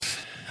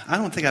I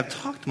don't think I've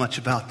talked much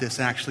about this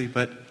actually,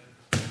 but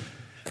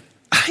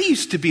I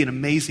used to be an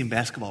amazing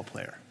basketball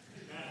player.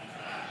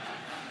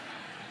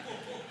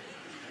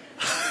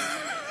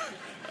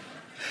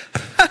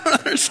 I don't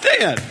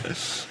understand.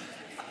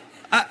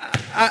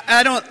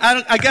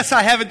 I guess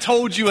I haven't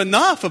told you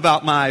enough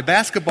about my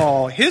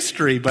basketball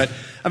history, but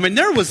I mean,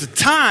 there was a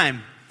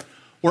time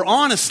where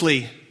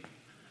honestly,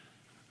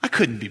 I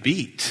couldn't be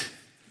beat.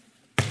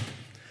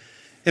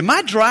 In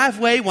my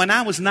driveway when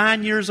I was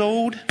 9 years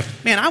old,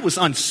 man, I was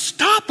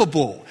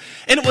unstoppable.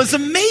 And it was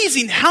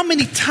amazing how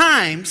many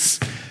times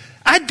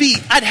I'd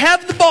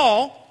have the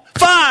ball,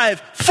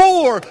 5,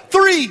 4,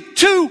 3,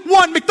 2,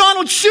 1,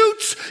 McDonald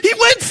shoots, he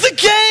wins the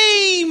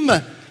game.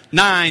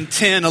 9,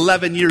 10,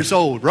 11 years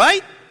old,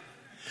 right?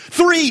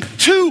 3,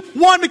 2,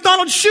 1,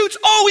 McDonald shoots.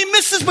 Oh, he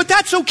misses, but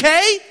that's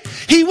okay.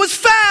 He was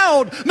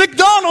fouled.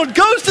 McDonald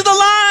goes to the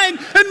line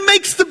and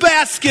makes the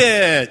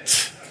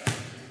basket.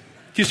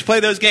 You used to play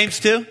those games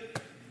too?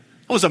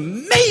 It was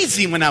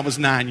amazing when I was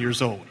 9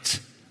 years old.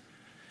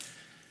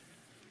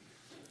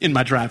 In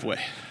my driveway,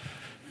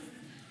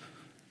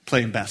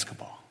 playing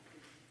basketball.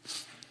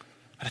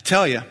 But I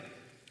tell you,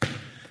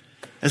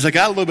 as I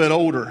got a little bit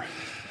older,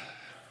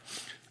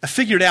 I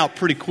figured out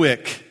pretty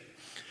quick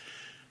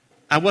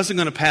I wasn't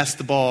going to pass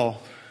the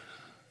ball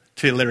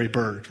to Larry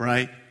Bird,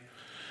 right?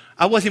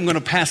 I wasn't even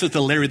going to pass it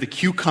to Larry the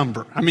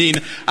Cucumber. I mean,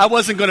 I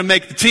wasn't going to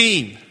make the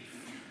team.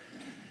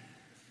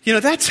 You know,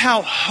 that's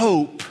how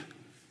hope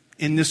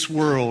in this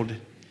world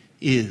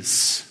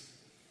is.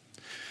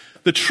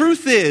 The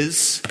truth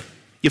is,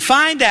 you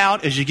find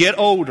out as you get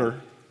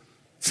older,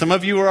 some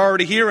of you are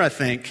already here, I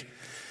think,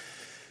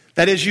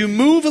 that as you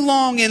move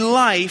along in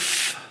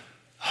life,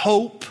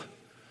 hope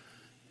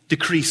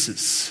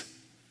decreases,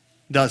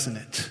 doesn't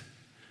it?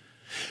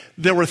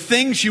 There were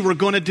things you were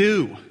going to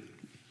do,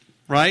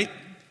 right?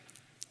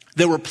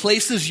 There were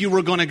places you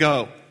were going to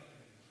go.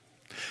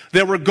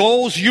 There were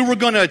goals you were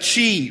going to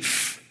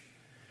achieve.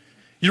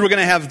 You were going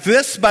to have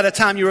this by the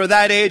time you were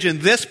that age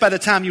and this by the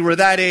time you were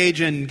that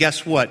age, and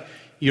guess what?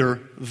 You're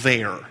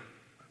there.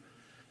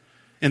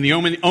 And the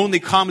only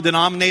common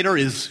denominator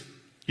is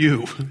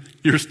you.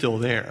 You're still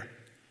there.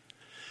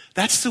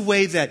 That's the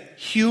way that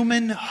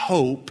human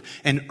hope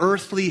and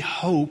earthly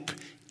hope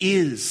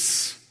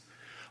is.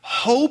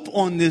 Hope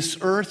on this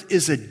earth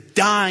is a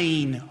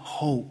dying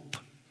hope.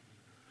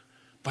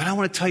 But I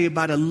want to tell you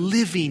about a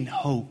living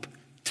hope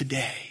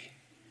today.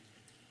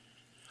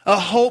 A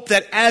hope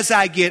that as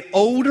I get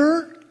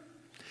older,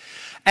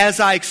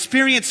 as I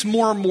experience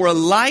more and more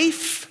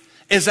life,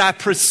 as I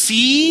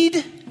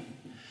proceed,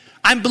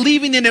 I'm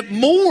believing in it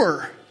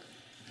more.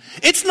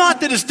 It's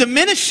not that it's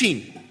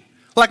diminishing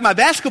like my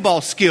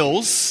basketball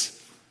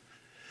skills,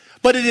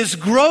 but it is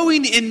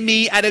growing in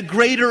me at a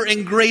greater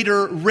and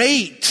greater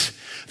rate.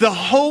 The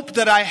hope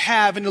that I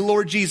have in the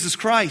Lord Jesus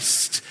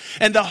Christ,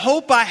 and the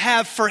hope I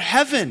have for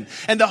heaven,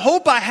 and the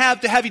hope I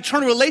have to have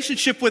eternal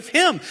relationship with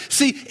Him.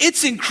 See,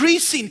 it's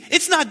increasing.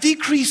 It's not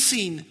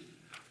decreasing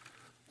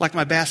like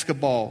my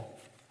basketball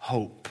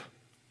hope.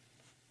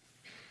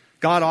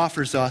 God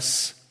offers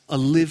us a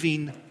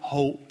living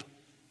hope.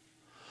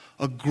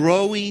 A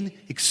growing,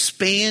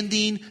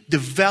 expanding,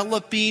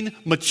 developing,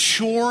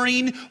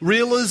 maturing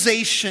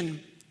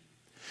realization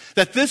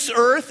that this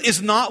earth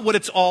is not what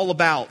it's all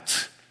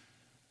about.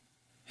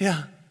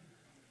 Yeah,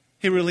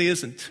 it really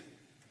isn't.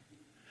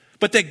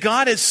 But that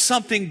God has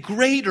something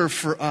greater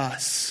for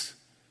us.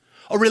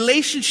 A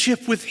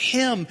relationship with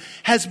Him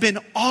has been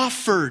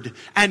offered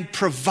and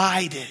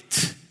provided.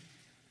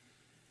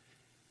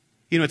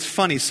 You know, it's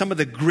funny, some of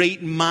the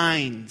great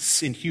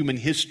minds in human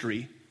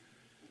history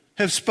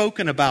have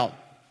spoken about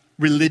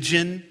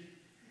religion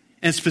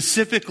and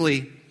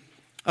specifically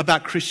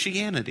about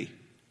Christianity.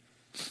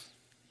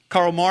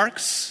 Karl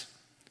Marx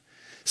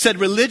said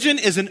religion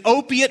is an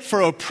opiate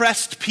for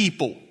oppressed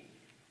people.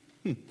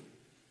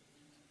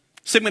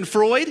 Sigmund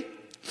Freud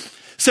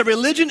said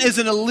religion is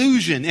an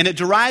illusion and it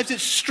derives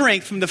its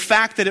strength from the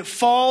fact that it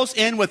falls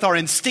in with our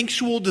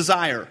instinctual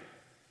desire.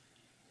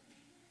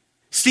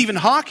 Stephen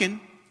Hawking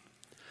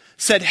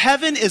said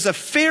heaven is a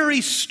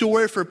fairy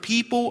story for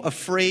people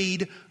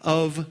afraid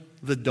of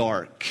the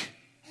dark.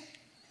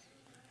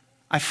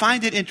 I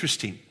find it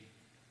interesting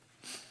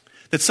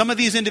that some of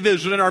these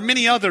individuals, and there are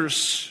many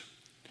others,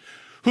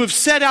 who have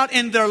set out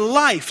in their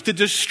life to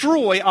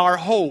destroy our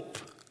hope,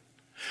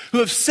 who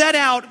have set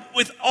out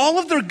with all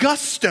of their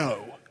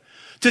gusto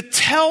to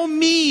tell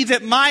me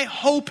that my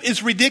hope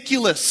is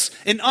ridiculous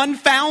and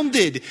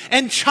unfounded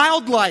and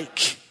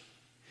childlike.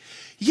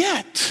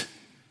 Yet,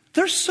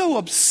 they're so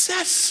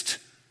obsessed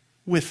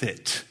with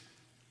it,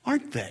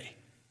 aren't they?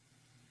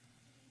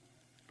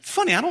 It's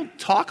funny, I don't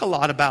talk a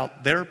lot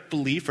about their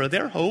belief or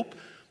their hope,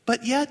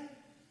 but yet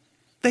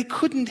they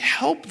couldn't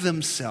help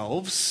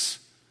themselves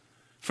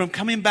from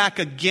coming back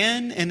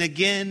again and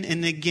again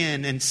and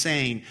again and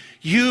saying,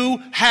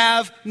 you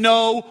have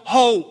no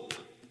hope.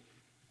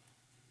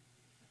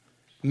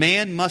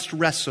 Man must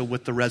wrestle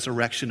with the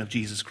resurrection of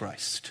Jesus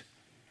Christ.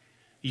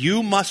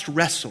 You must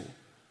wrestle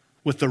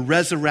with the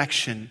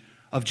resurrection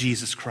of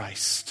Jesus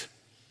Christ.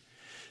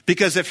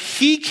 Because if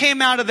he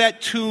came out of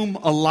that tomb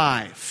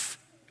alive,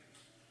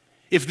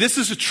 if this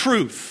is a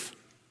truth,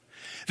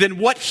 then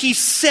what he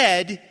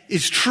said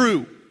is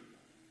true.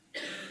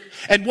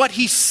 And what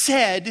he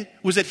said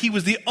was that he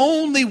was the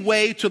only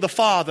way to the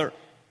Father,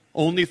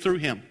 only through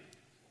him.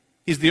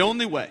 He's the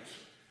only way,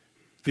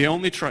 the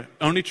only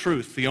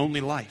truth, the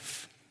only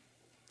life.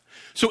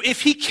 So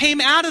if he came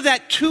out of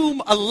that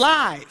tomb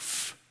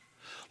alive,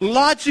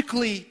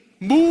 logically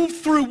moved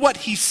through what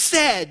he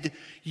said,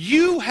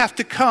 you have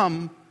to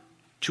come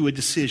to a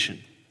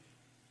decision.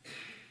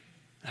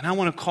 And I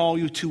want to call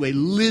you to a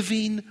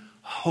living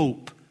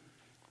hope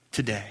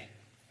today.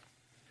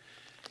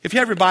 If you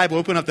have your Bible,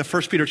 open up to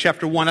 1 Peter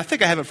chapter 1. I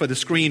think I have it for the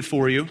screen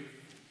for you.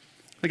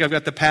 I think I've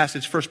got the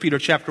passage, 1 Peter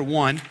chapter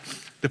 1,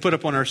 to put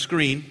up on our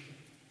screen.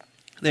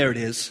 There it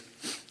is.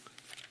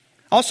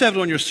 I also have it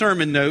on your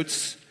sermon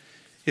notes,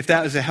 if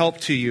that is a help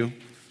to you.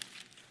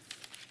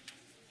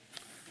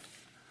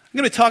 I'm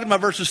going to be talking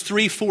about verses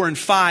 3, 4, and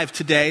 5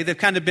 today. They've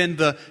kind of been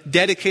the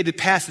dedicated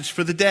passage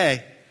for the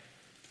day.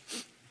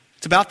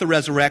 It's about the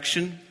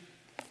resurrection.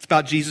 It's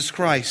about Jesus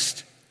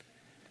Christ.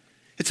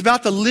 It's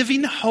about the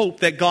living hope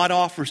that God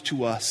offers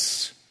to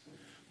us,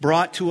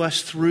 brought to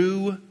us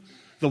through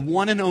the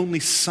one and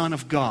only Son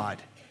of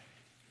God,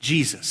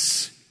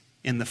 Jesus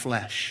in the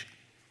flesh.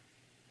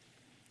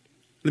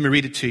 Let me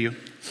read it to you.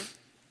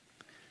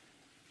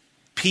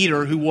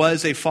 Peter, who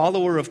was a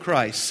follower of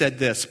Christ, said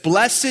this,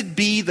 "Blessed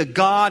be the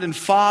God and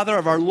Father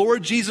of our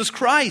Lord Jesus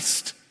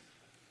Christ.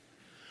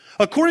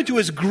 According to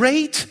his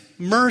great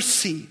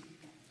mercy,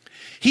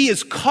 he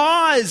has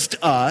caused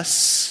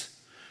us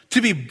to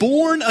be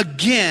born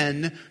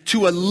again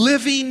to a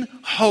living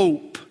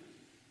hope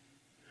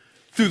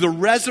through the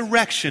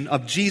resurrection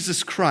of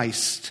Jesus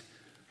Christ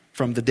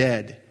from the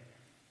dead,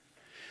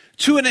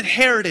 to an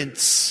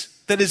inheritance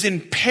that is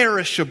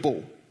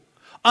imperishable,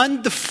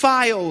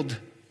 undefiled,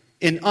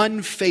 and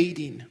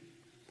unfading,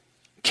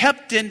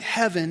 kept in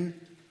heaven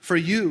for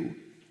you,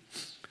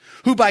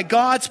 who by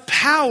God's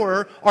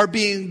power are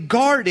being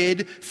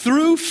guarded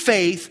through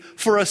faith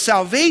for a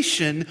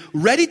salvation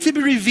ready to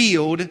be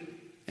revealed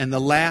in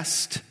the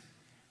last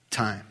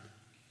time."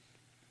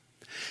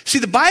 See,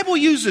 the Bible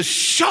uses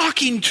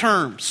shocking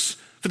terms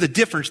for the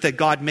difference that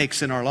God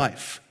makes in our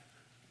life.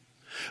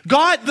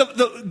 God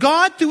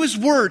through his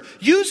word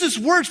uses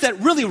words that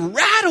really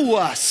rattle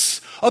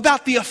us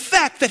about the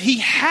effect that he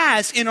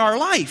has in our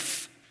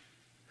life.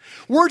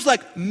 Words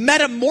like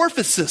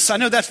metamorphosis. I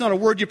know that's not a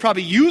word you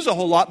probably use a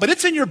whole lot, but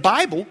it's in your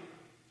Bible.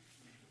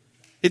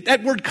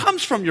 That word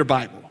comes from your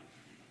Bible.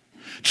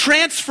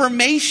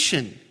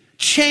 Transformation,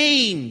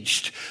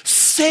 changed,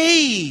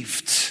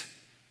 saved.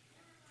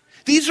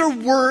 These are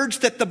words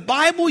that the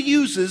Bible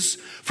uses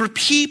for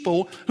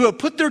people who have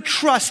put their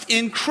trust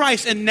in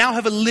Christ and now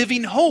have a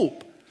living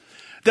hope.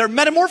 They're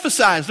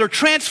metamorphosized, they're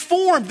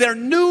transformed, they're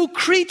new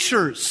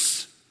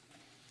creatures.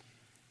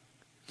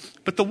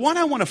 But the one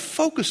I want to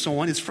focus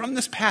on is from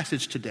this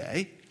passage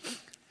today,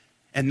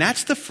 and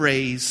that's the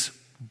phrase,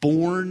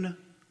 born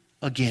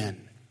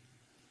again.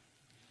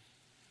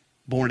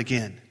 Born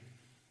again.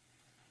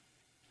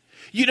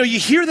 You know, you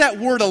hear that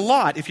word a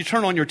lot if you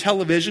turn on your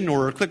television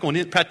or click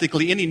on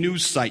practically any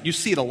news site. You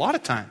see it a lot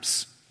of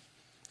times.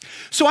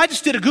 So I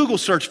just did a Google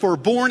search for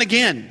born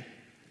again.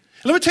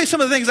 Let me tell you some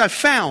of the things I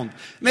found.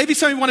 Maybe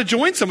some of you want to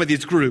join some of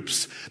these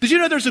groups. Did you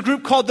know there's a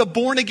group called the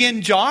Born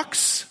Again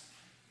Jocks?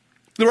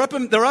 They're up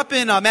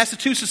in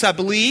Massachusetts, I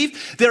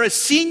believe. They're a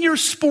senior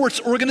sports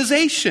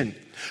organization.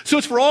 So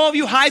it's for all of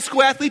you high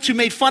school athletes who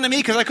made fun of me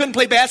because I couldn't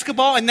play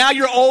basketball and now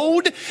you're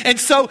old. And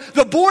so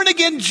the Born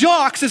Again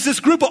Jocks is this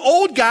group of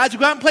old guys who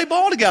go out and play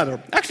ball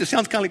together. Actually, it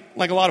sounds kind of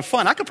like a lot of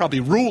fun. I could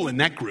probably rule in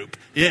that group.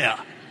 Yeah.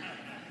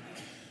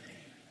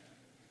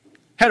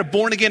 Had a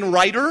born again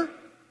writer.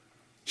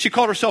 She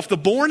called herself the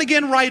Born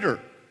Again Writer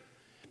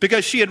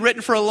because she had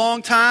written for a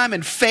long time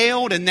and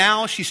failed, and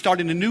now she's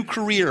starting a new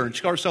career, and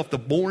she called herself the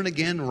Born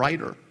Again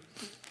Writer.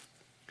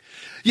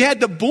 You had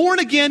the Born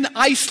Again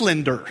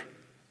Icelander.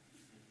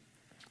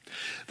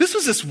 This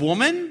was this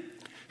woman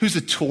who's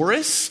a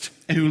tourist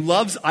and who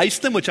loves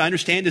Iceland, which I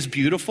understand is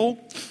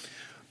beautiful.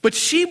 But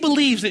she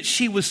believes that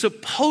she was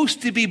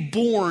supposed to be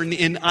born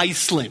in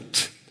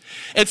Iceland.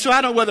 And so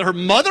I don't know whether her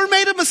mother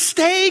made a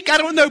mistake. I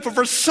don't know. But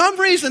for some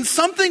reason,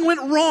 something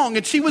went wrong.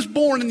 And she was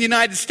born in the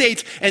United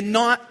States and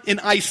not in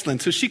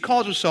Iceland. So she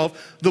calls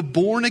herself the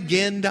Born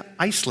Again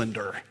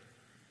Icelander.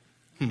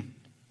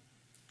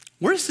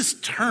 Where is this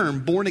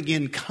term born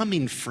again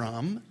coming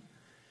from?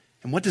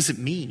 And what does it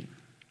mean?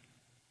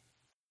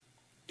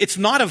 It's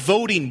not a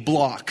voting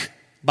block,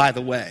 by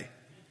the way.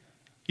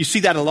 You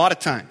see that a lot of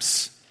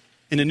times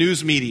in the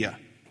news media.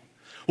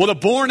 Well, the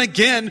born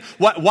again,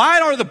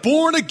 why are the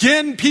born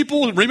again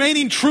people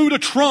remaining true to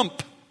Trump?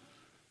 It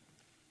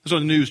was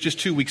on the news just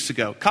 2 weeks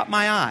ago. Caught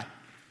my eye.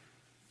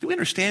 Do we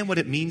understand what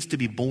it means to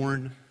be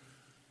born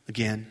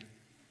again?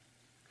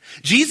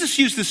 Jesus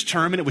used this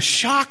term and it was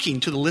shocking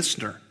to the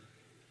listener.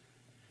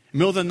 In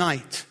the middle of the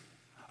night,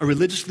 a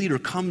religious leader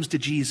comes to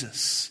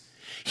Jesus.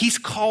 He's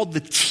called the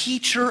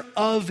teacher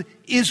of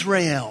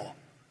Israel.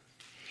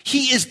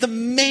 He is the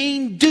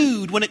main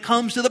dude when it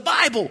comes to the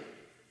Bible.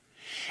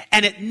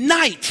 And at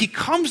night, he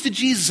comes to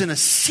Jesus in a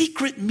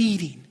secret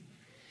meeting.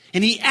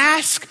 And he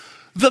asks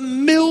the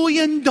 $1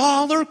 million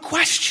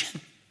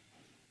question.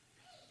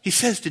 He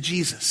says to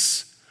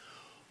Jesus,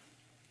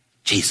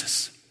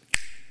 Jesus,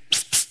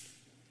 psst, psst,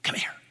 come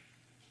here.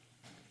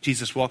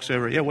 Jesus walks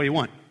over. Yeah, what do you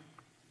want?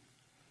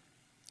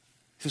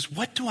 He says,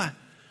 what do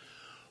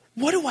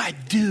I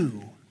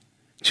do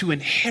to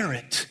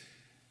inherit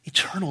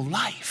eternal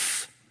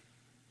life?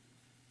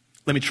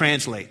 Let me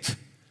translate.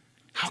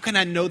 How can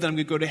I know that I'm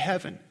going to go to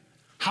heaven?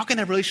 How can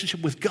I have a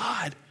relationship with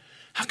God?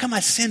 How can my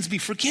sins be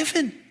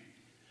forgiven?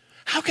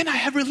 How can I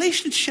have a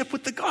relationship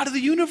with the God of the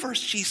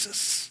universe,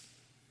 Jesus?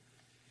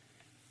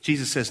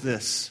 Jesus says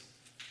this,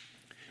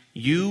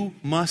 you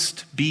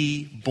must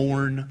be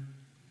born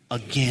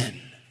again.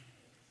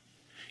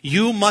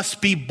 You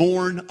must be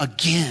born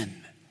again.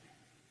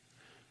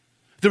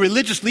 The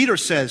religious leader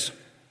says,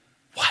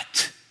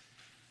 what?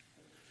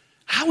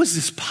 How is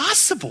this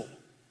possible?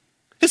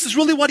 This is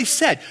really what he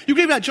said. You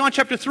read about John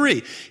chapter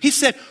 3. He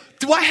said,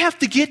 do I have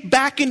to get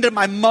back into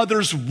my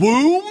mother's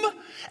womb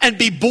and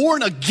be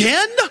born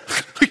again?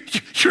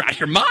 You're out of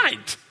your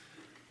mind.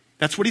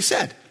 That's what he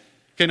said.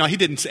 Okay, no, he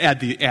didn't add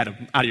the out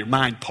of your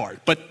mind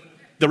part, but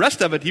the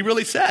rest of it he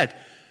really said.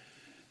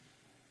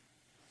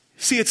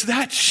 See, it's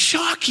that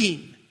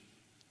shocking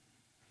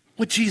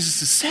what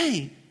Jesus is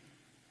saying.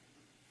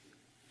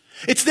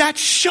 It's that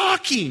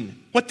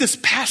shocking what this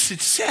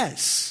passage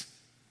says.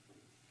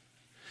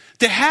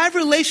 To have a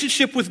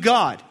relationship with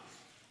God,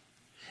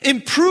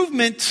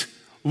 improvement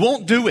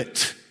won't do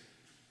it.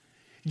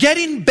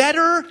 Getting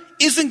better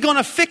isn't going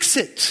to fix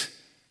it.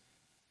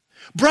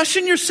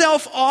 Brushing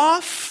yourself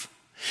off,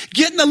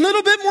 getting a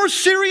little bit more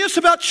serious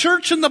about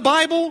church and the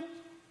Bible,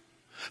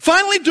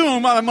 finally doing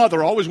what my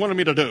mother always wanted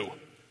me to do.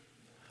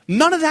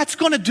 None of that's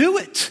going to do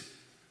it.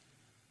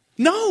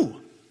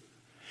 No,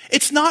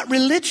 it's not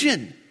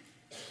religion.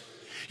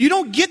 You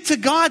don't get to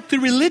God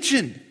through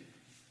religion.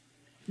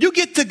 You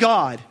get to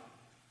God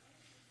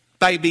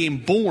by being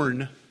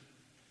born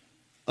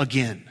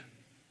again.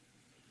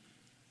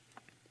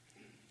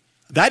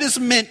 That is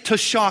meant to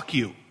shock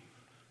you.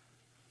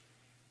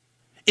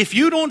 If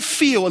you don't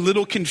feel a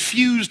little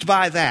confused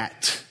by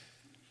that,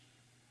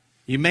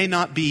 you may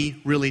not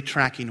be really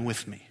tracking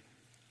with me.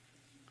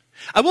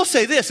 I will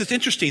say this, it's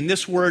interesting,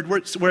 this word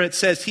where it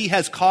says he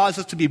has caused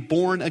us to be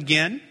born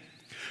again.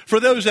 For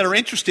those that are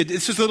interested,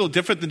 this is a little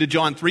different than the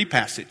John 3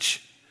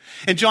 passage.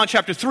 In John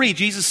chapter 3,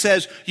 Jesus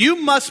says, you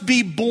must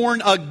be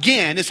born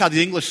again, is how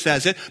the English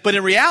says it. But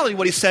in reality,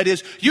 what he said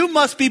is, you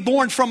must be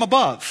born from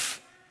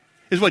above,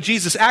 is what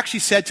Jesus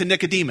actually said to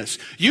Nicodemus.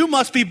 You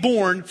must be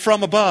born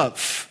from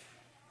above.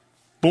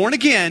 Born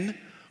again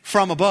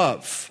from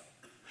above.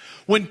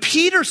 When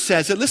Peter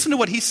says it, listen to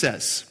what he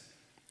says.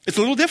 It's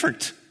a little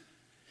different.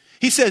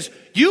 He says,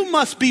 you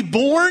must be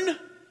born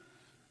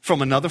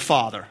from another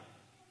father,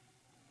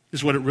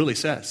 is what it really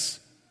says.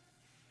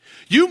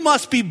 You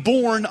must be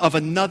born of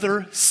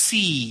another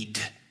seed.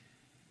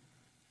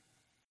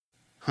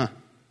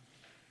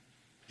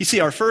 You see,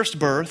 our first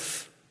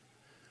birth,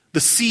 the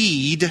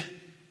seed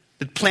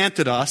that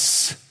planted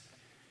us,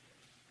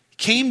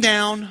 came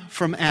down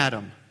from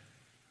Adam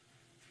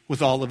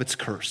with all of its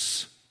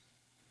curse.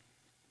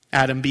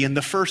 Adam being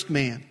the first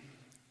man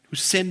who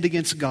sinned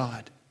against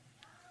God.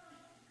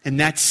 And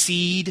that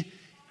seed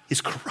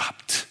is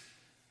corrupt.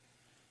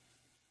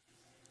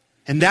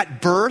 And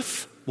that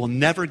birth will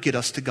never get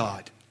us to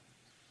God.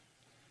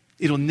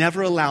 It'll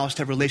never allow us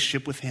to have a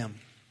relationship with him.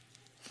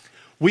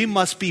 We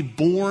must be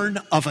born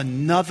of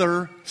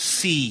another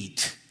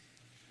seed.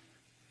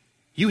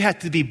 You have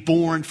to be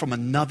born from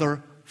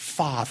another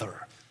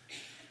father,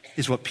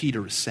 is what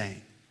Peter is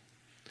saying.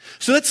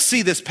 So let's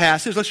see this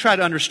passage. Let's try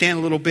to understand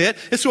a little bit.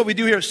 This is what we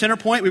do here at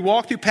Centerpoint. We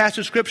walk through passage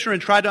of Scripture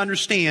and try to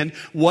understand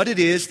what it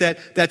is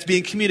that's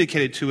being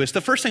communicated to us.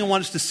 The first thing I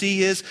want us to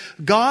see is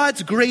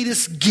God's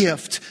greatest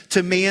gift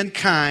to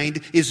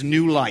mankind is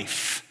new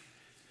life.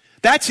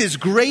 That's his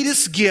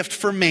greatest gift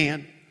for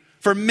man.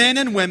 For men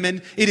and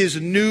women, it is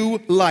new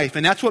life.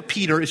 And that's what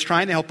Peter is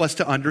trying to help us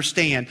to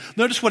understand.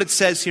 Notice what it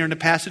says here in the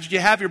passage. If you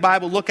have your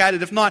Bible, look at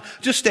it. If not,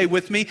 just stay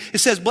with me. It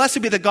says,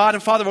 blessed be the God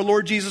and Father of our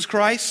Lord Jesus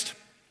Christ.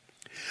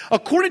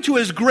 According to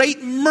his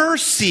great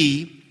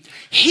mercy,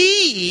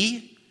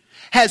 he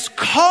has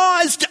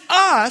caused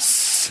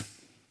us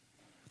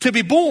to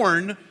be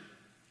born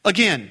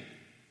again.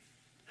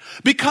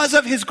 Because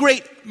of his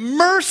great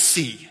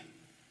mercy,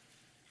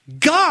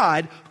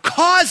 God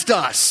caused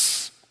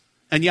us,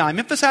 and yeah, I'm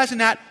emphasizing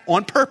that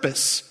on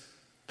purpose,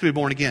 to be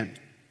born again.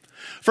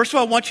 First of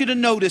all, I want you to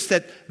notice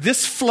that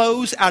this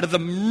flows out of the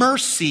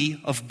mercy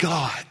of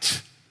God.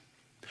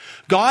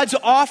 God's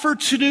offer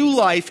to new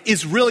life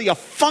is really a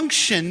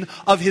function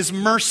of his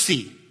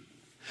mercy.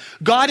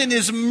 God in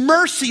his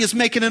mercy is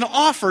making an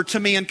offer to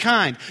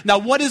mankind. Now,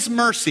 what is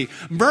mercy?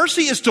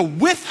 Mercy is to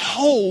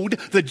withhold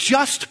the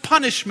just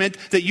punishment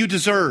that you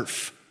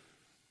deserve.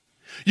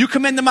 You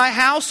come into my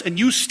house and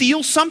you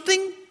steal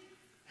something,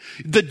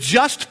 the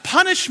just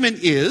punishment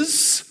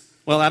is,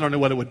 well, I don't know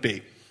what it would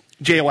be.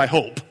 jail, I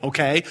hope,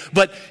 okay?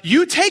 But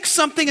you take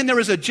something and there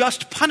is a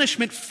just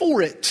punishment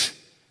for it.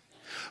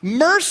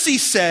 Mercy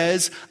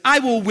says, I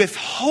will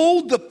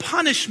withhold the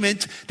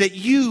punishment that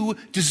you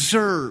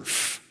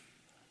deserve.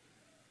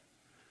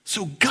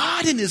 So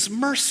God in his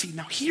mercy,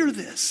 now hear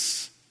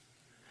this.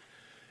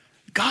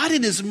 God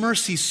in his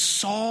mercy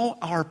saw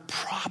our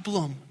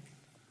problem.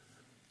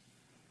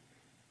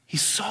 He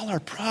saw our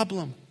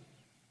problem.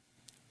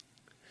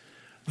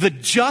 The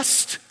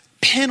just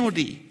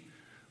penalty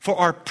for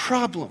our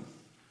problem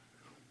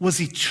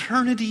was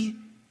eternity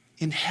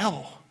in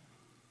hell.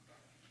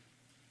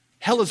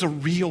 Hell is a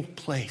real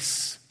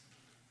place.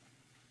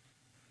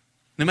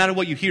 No matter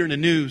what you hear in the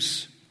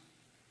news,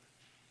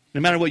 no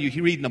matter what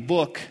you read in a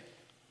book,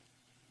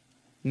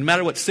 no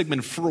matter what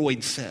Sigmund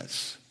Freud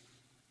says,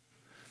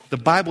 the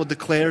Bible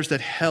declares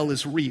that hell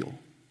is real.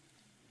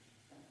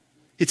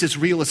 It's as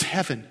real as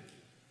heaven.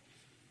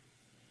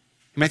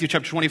 In Matthew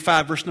chapter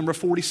 25, verse number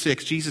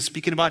 46, Jesus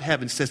speaking about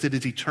heaven says that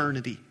it's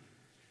eternity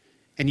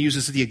and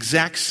uses the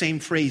exact same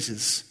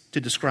phrases to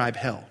describe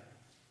hell.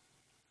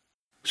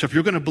 So if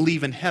you're going to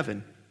believe in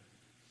heaven,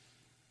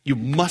 you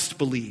must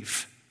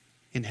believe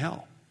in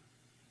hell.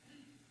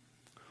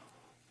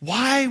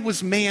 Why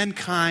was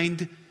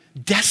mankind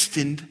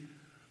destined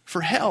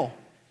for hell?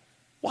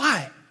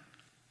 Why?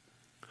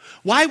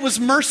 Why was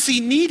mercy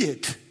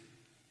needed?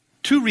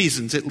 2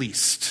 reasons at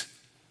least.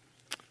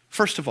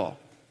 First of all,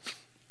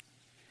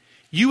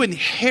 you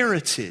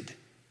inherited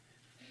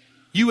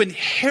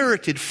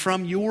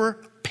from your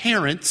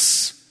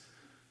parents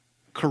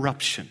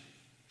corruption.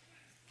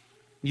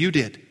 You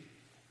did.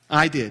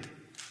 I did.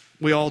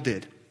 We all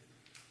did.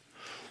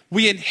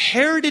 We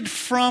inherited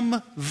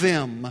from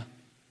them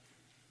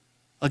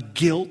a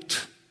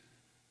guilt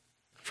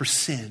for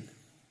sin.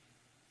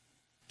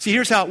 See,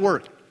 here's how it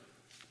worked.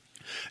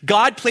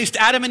 God placed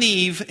Adam and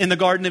Eve in the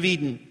Garden of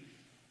Eden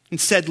and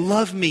said,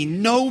 love me,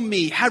 know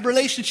me, have a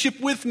relationship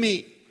with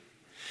me.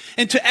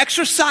 And to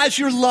exercise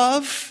your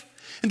love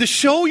and to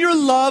show your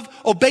love,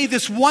 obey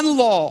this one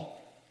law.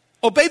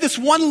 Obey this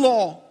one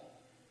law.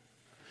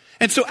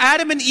 And so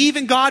Adam and Eve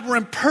and God were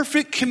in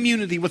perfect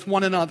community with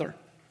one another.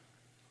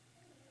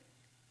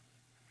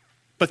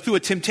 But through a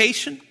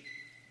temptation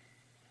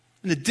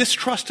and a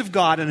distrust of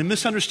God and a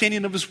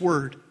misunderstanding of his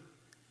word,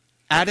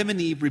 Adam and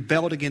Eve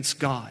rebelled against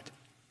God.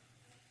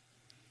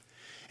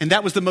 And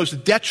that was the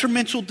most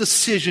detrimental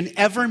decision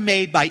ever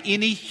made by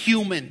any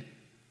human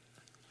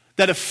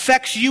that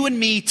affects you and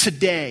me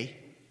today.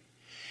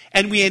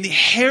 And we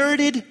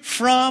inherited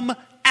from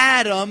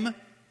Adam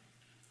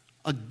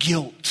a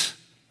guilt.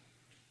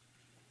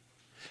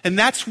 And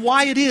that's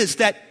why it is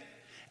that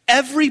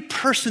every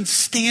person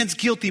stands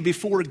guilty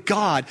before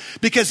God,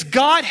 because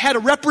God had a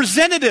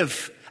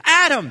representative,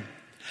 Adam.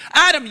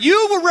 Adam,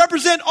 you will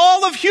represent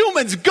all of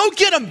humans. Go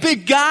get him,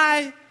 big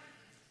guy.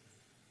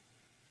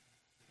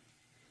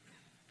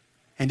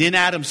 And in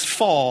Adam's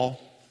fall,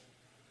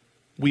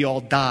 we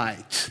all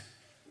died.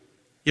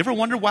 You ever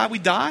wonder why we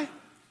die?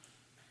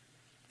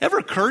 Ever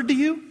occurred to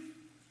you?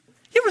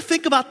 You ever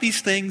think about these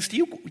things? Do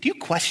you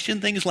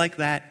question things like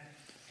that?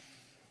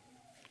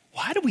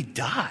 Why do we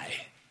die?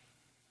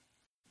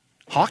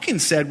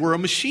 Hawkins said we're a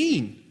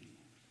machine.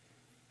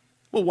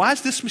 Well, why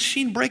does this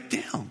machine break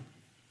down?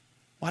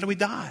 Why do we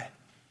die?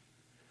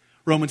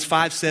 Romans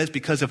 5 says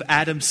because of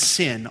Adam's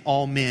sin,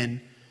 all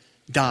men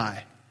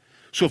die.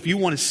 So if you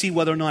want to see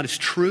whether or not it's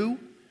true,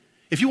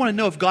 if you want to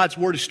know if God's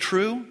word is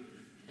true,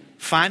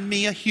 find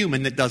me a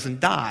human that doesn't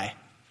die.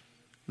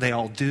 They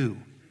all do.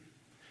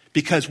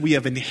 Because we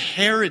have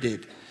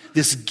inherited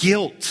this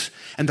guilt,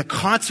 and the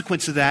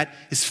consequence of that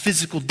is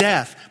physical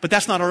death. But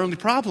that's not our only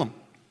problem.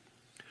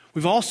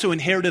 We've also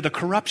inherited a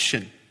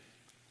corruption.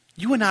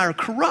 You and I are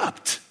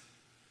corrupt.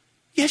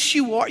 Yes,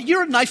 you are.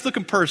 You're a nice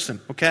looking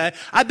person, okay?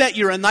 I bet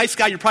you're a nice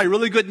guy. You're probably a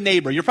really good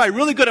neighbor. You're probably a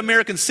really good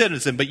American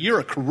citizen, but you're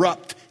a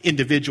corrupt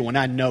individual, and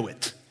I know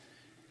it.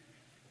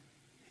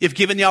 If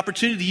given the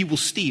opportunity, you will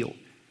steal.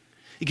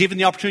 If given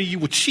the opportunity, you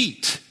will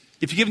cheat.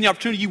 If you're given the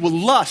opportunity, you will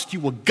lust,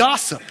 you will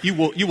gossip, you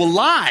will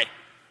lie.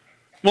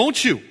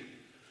 Won't you?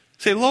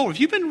 Say, Lord,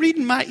 have you been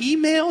reading my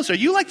emails? Are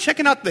you like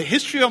checking out the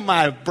history of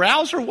my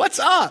browser? What's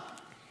up?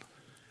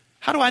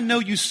 How do I know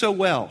you so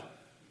well?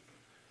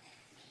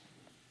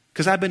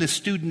 Because I've been a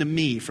student of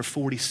me for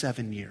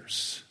 47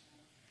 years.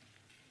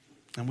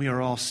 And we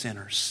are all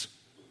sinners.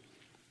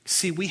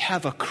 See, we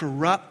have a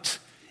corrupt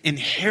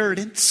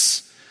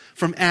inheritance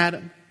from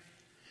Adam.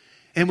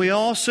 And we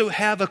also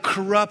have a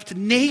corrupt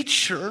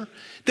nature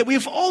that we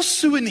have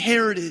also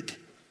inherited.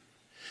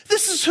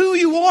 This is who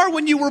you are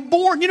when you were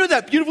born. You know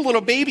that beautiful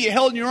little baby you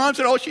held in your arms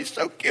and, oh, she's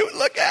so cute,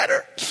 look at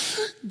her.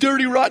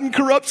 Dirty, rotten,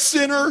 corrupt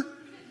sinner.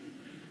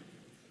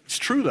 It's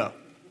true, though.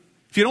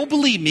 If you don't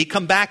believe me,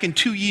 come back in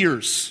 2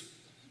 years,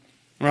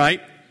 right?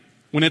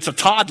 When it's a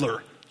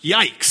toddler.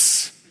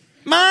 Yikes.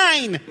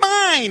 Mine,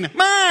 mine,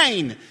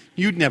 mine.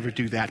 You'd never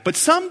do that, but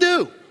some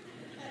do.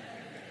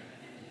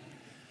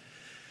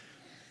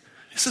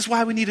 This is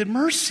why we needed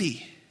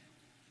mercy.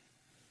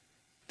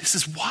 This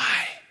is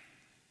why.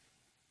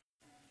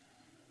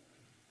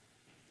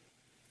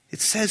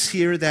 It says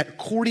here that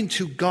according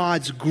to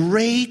God's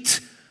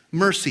great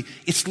mercy,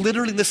 it's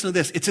literally, listen to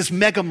this, it's his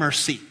mega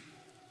mercy.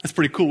 That's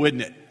pretty cool,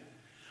 isn't it?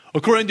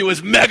 According to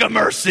his mega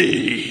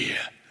mercy.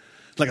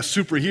 Like a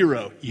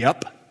superhero.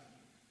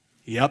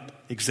 Yep,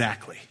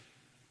 exactly.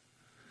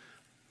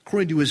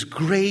 According to his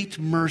great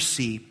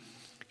mercy,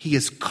 he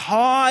has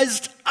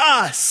caused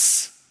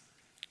us.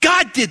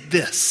 God did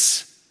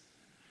this.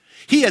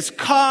 He has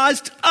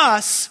caused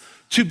us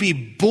to be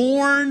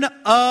born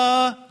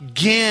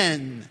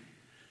again.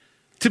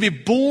 To be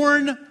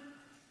born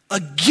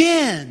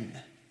again.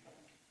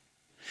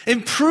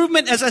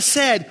 Improvement, as I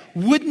said,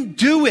 wouldn't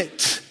do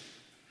it.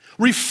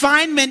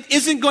 Refinement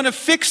isn't going to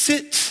fix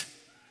it.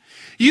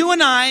 You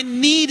and I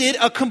needed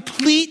a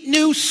complete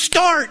new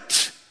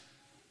start.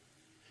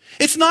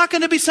 It's not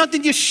going to be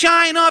something you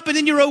shine up and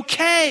then you're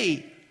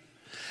okay.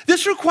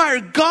 This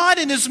required God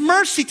in his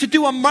mercy to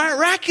do a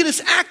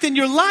miraculous act in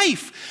your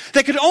life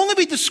that could only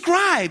be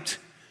described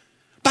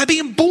by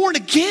being born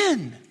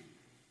again.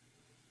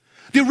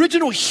 The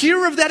original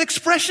hearer of that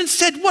expression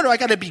said, what, do I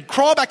got to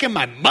crawl back in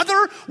my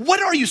mother?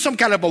 What are you, some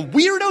kind of a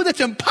weirdo?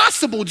 That's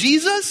impossible,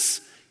 Jesus.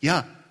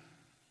 Yeah.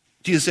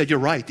 Jesus said, you're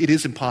right. It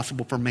is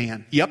impossible for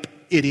man. Yep,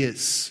 it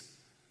is.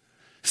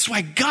 That's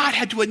why God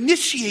had to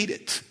initiate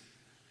it.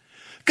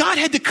 God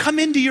had to come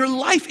into your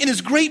life in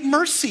his great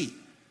mercy.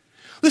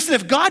 Listen,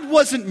 if God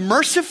wasn't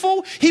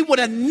merciful, he would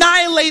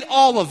annihilate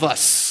all of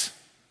us.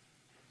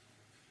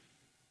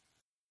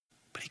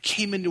 But he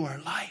came into our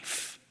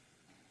life.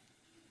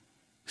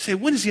 You say,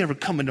 when does he ever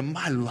come into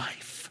my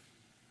life?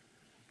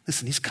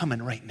 Listen, he's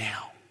coming right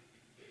now.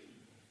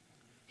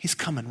 He's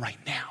coming right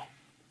now.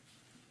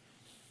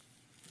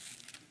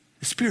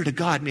 The Spirit of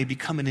God may be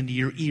coming into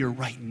your ear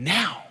right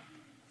now,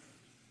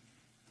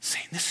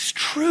 saying, this is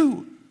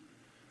true.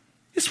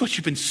 This is what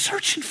you've been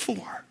searching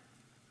for.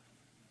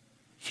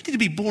 You need to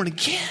be born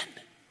again.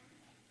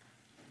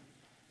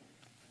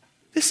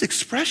 This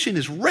expression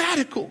is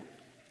radical.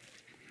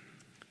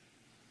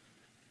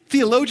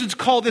 Theologians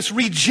call this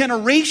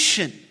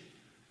regeneration.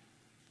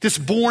 This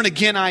born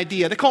again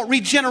idea. They call it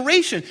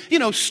regeneration. You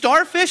know,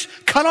 starfish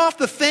cut off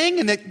the thing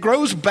and it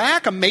grows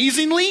back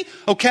amazingly,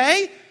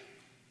 okay?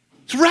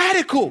 It's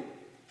radical.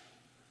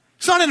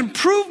 It's not an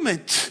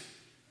improvement.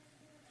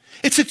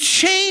 It's a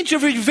change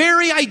of your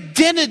very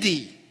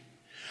identity.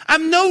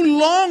 I'm no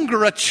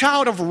longer a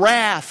child of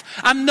wrath.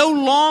 I'm no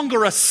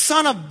longer a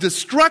son of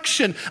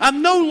destruction.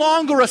 I'm no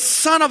longer a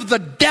son of the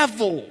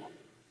devil.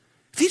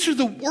 These are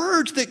the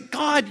words that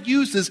God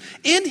uses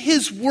in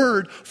his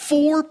word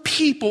for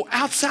people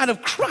outside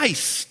of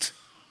Christ.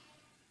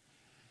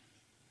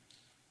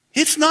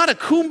 It's not a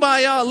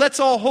kumbaya, let's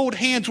all hold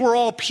hands, we're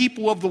all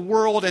people of the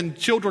world and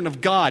children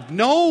of God.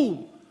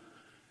 No.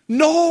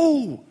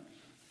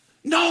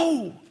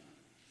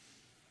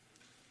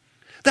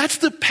 That's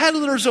the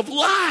peddlers of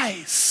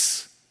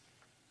lies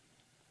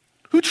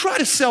who try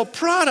to sell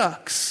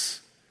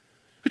products,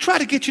 who try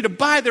to get you to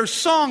buy their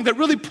song that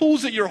really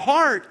pulls at your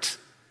heart.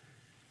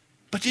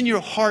 But in your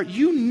heart,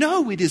 you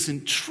know it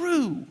isn't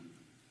true.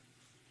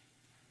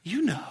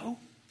 You know.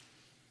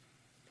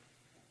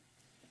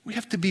 We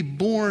have to be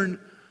born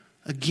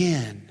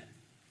again.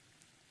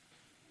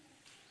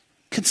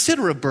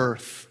 Consider a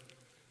birth.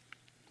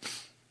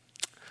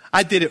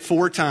 I did it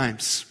 4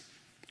 times.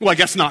 Well, I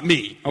guess not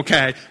me,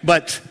 okay?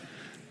 But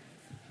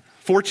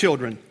 4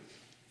 children.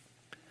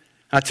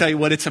 I'll tell you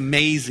what, it's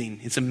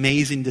amazing. It's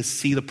amazing to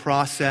see the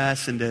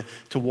process and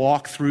to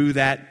walk through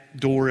that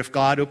door if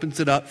God opens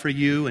it up for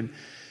you. And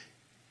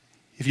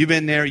if you've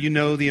been there, you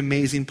know the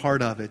amazing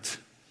part of it.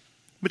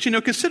 But you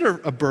know, consider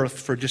a birth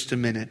for just a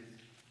minute.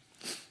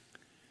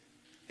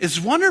 As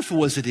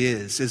wonderful as it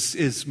is,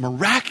 as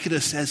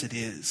miraculous as it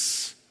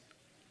is,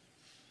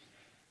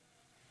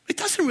 it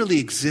doesn't really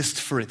exist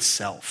for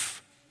itself.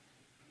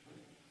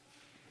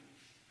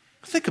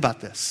 Think about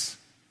this.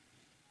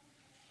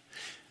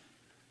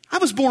 I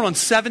was born on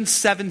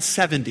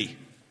 7/7/70.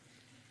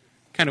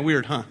 Kind of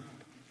weird, huh?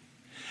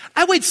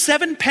 I weighed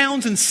 7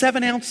 pounds and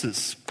 7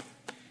 ounces.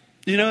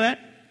 Do you know that?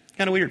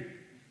 Kind of weird.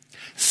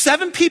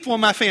 7 people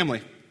in my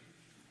family.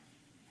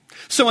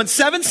 So on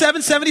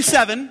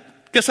 7/7/77,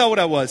 guess how old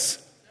I was?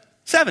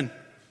 7.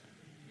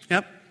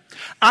 Yep.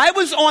 I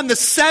was on the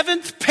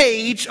 7th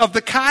page of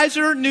the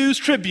Kaiser News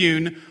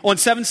Tribune on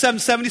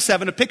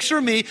 7/7/77, a picture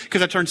of me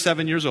because I turned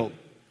 7 years old.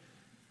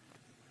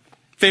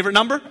 Favorite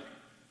number?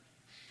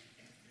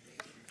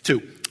 2,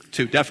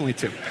 definitely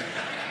 2.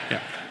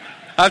 Yeah.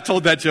 I've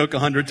told that joke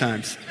 100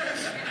 times.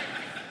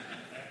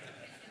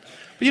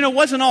 But you know, it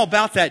wasn't all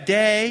about that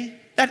day.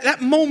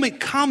 That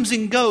moment comes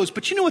and goes.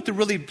 But you know what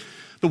the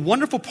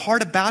wonderful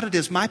part about it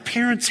is my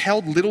parents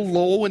held little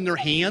Lowell in their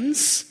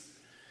hands.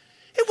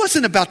 It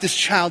wasn't about this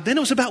child then.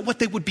 It was about what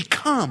they would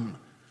become.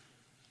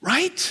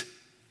 Right?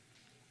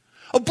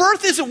 A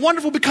birth isn't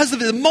wonderful because of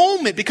the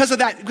moment, because of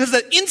that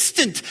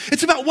instant.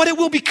 It's about what it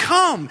will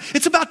become.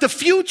 It's about the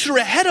future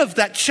ahead of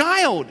that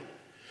child.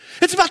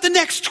 It's about the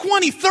next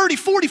 20, 30,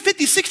 40,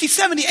 50, 60,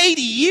 70,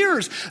 80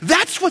 years.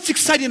 That's what's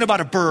exciting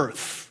about a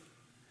birth.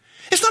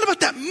 It's not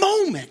about that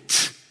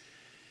moment.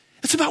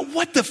 It's about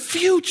what the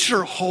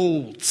future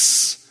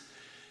holds.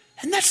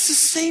 And that's the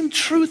same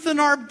truth in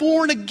our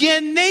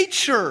born-again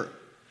nature.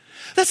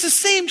 That's the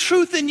same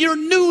truth in your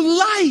new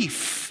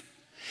life.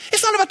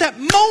 It's not about that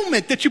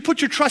moment that you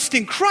put your trust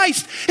in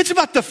Christ. It's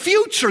about the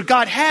future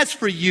God has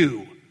for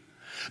you.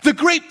 The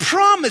great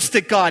promise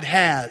that God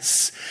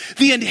has.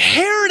 The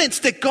inheritance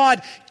that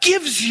God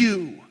gives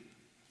you.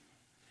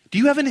 Do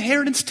you have an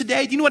inheritance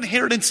today? Do you know what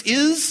inheritance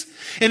is?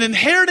 An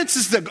inheritance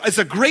is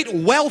a great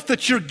wealth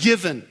that you're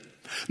given.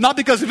 Not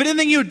because of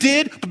anything you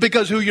did, but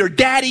because who your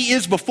daddy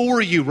is before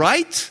you,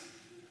 right?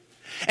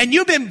 And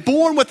you've been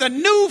born with a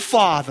new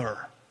father.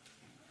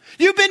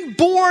 You've been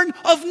born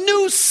of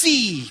new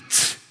seed.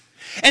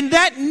 And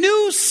that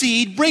new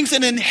seed brings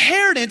an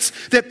inheritance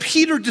that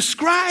Peter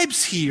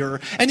describes here.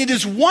 And it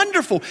is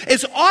wonderful.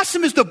 As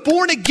awesome as the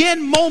born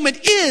again moment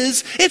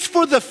is, it's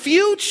for the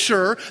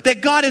future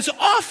that God is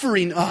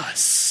offering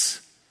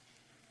us.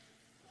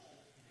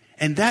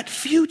 And that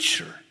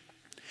future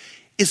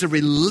is a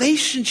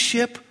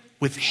relationship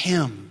with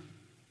Him.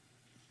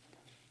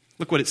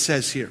 Look what it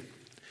says here.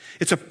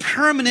 It's a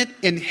permanent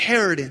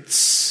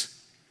inheritance.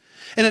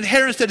 An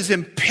inheritance that is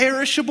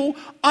imperishable,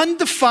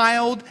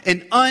 undefiled,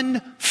 and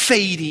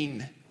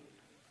unfading.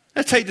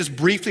 I'll tell you just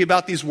briefly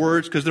about these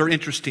words because they're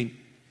interesting.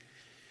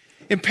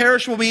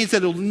 Imperishable means that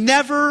it'll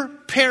never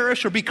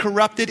perish or be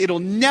corrupted. It'll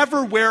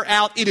never wear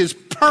out. It is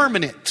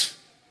permanent.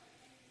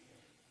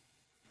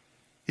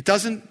 It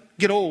doesn't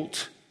get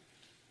old.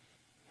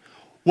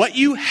 What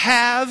you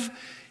have,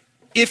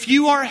 if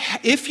you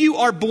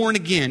are born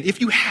again, if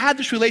you have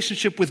this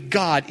relationship with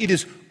God, it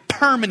is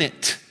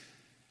permanent.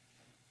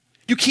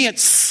 You can't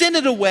sin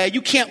it away.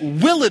 You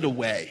can't will it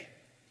away.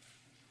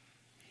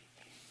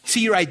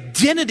 See, your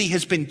identity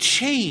has been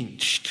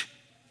changed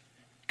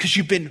because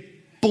you've been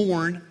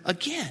born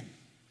again.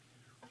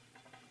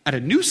 At a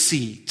new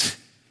seed,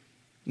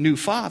 new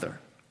father.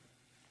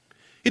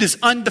 It is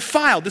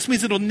undefiled. This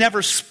means it'll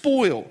never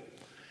spoil.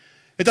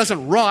 It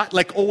doesn't rot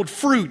like old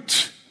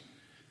fruit.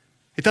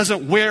 It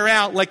doesn't wear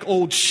out like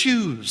old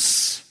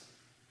shoes.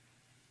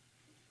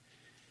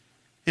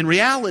 In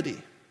reality,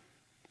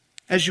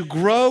 as you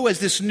grow as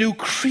this new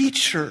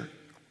creature,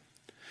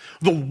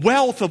 the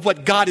wealth of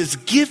what God has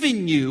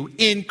given you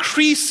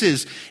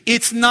increases.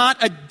 It's not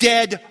a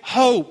dead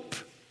hope.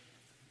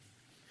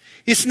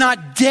 It's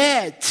not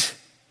dead.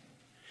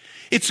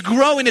 It's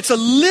growing. It's a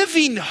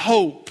living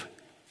hope,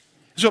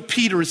 is what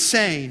Peter is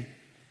saying.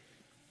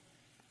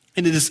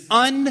 And it is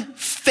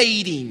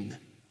unfading.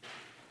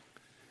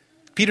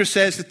 Peter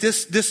says that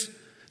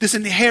this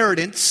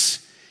inheritance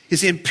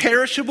is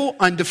imperishable,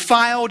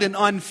 undefiled, and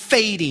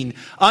unfading.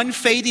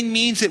 Unfading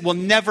means it will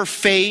never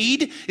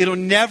fade. It'll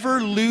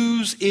never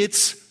lose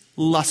its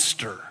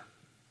luster.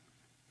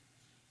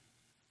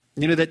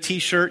 You know that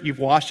t-shirt, you've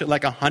washed it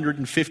like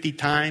 150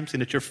 times,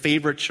 and it's your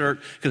favorite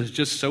shirt because it's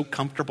just so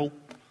comfortable?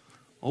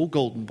 Oh,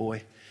 golden boy.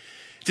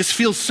 It just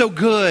feels so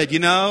good, you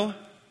know?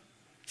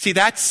 See,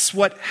 that's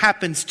what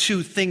happens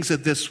to things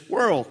of this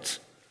world.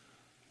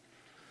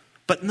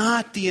 But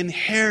not the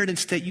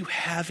inheritance that you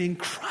have in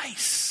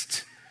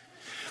Christ.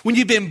 When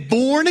you've been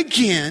born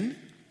again,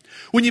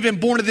 when you've been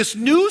born of this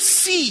new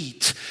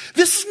seed,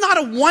 this is not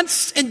a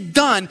once and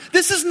done.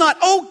 This is not,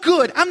 oh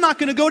good, I'm not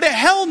going to go to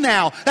hell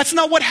now. That's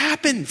not what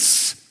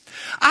happens.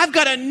 I've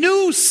got a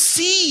new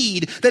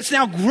seed that's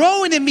now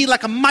growing in me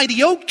like a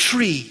mighty oak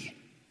tree.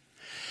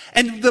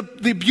 And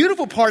the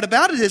beautiful part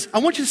about it is, I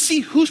want you to see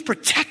who's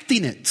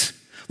protecting it.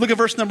 Look at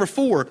verse number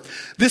 4.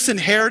 This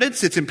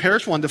inheritance, it's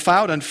imperishable,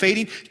 undefiled,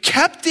 unfading,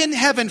 kept in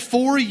heaven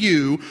for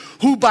you,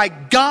 who by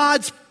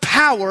God's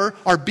power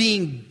are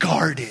being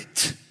guarded.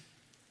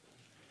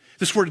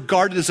 This word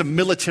guarded is a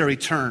military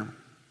term.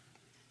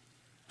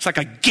 It's like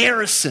a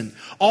garrison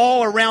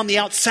all around the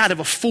outside of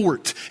a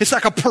fort. It's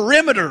like a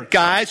perimeter,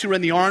 guys who are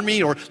in the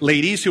Army or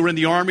ladies who are in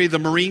the Army, the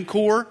Marine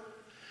Corps.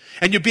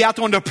 And you'd be out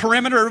there on the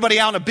perimeter, everybody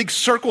out in a big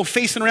circle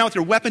facing around with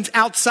your weapons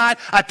outside.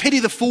 I pity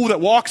the fool that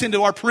walks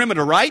into our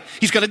perimeter, right?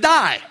 He's going to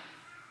die.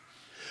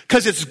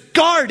 Because it's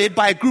guarded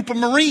by a group of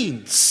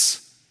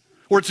Marines.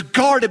 Or it's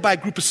guarded by a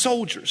group of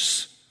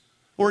soldiers.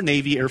 Or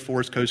Navy, Air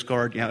Force, Coast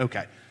Guard. Yeah,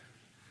 okay.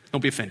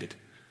 Don't be offended.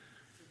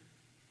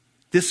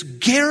 This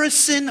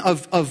garrison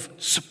of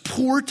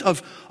support,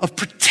 of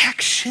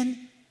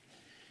protection.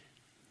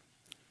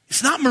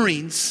 It's not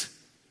Marines.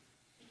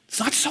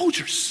 It's not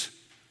soldiers.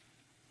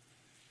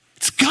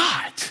 It's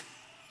God.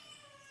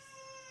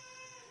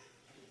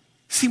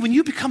 See, when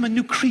you become a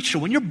new creature,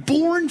 when you're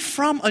born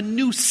from a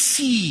new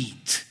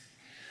seed,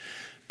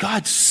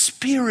 God's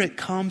Spirit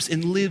comes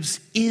and lives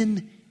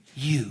in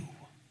you.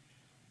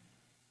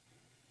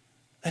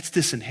 That's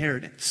this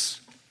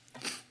inheritance.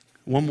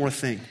 One more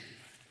thing.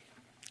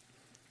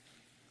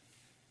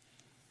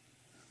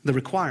 The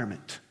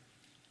requirement.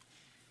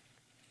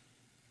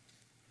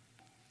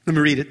 Let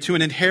me read it. To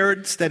an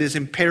inheritance that is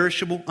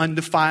imperishable,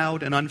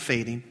 undefiled, and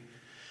unfading,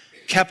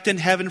 kept in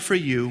heaven for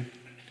you,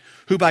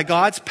 who by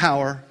God's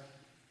power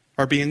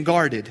are being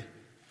guarded.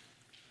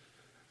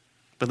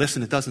 But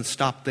listen, it doesn't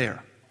stop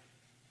there.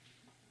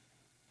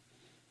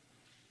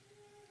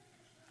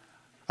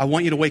 I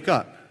want you to wake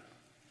up.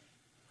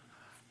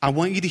 I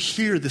want you to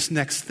hear this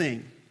next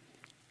thing.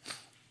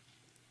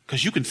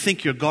 Because you can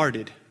think you're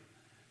guarded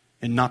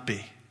and not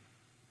be.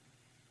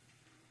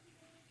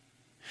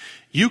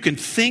 You can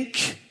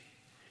think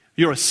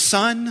you're a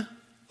son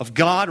of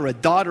God or a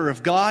daughter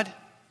of God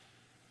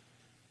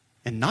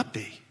and not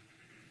be.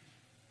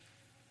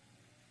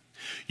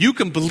 You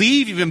can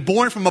believe you've been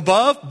born from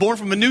above, born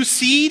from a new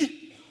seed,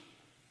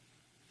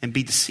 and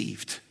be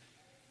deceived.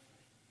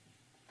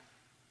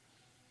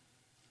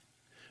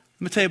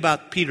 Let me tell you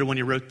about Peter when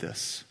he wrote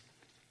this.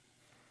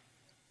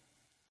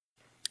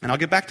 And I'll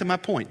get back to my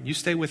point. You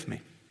stay with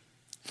me.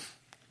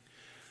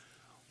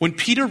 When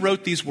Peter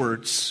wrote these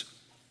words,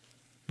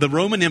 the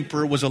Roman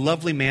emperor was a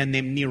lovely man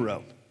named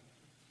Nero.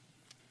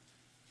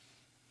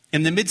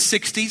 In the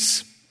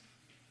mid-60s,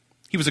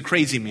 he was a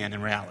crazy man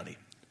in reality.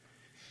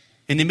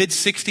 In the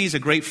mid-60s, a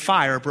great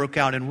fire broke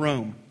out in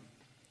Rome,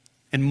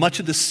 and much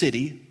of the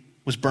city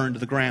was burned to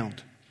the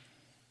ground.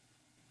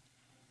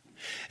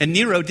 And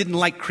Nero didn't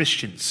like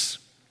Christians.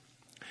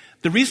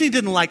 The reason he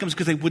didn't like them is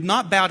because they would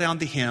not bow down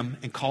to him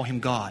and call him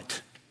God.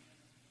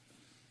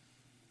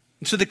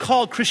 And so they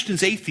called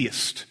Christians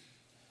atheists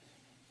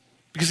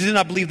because they did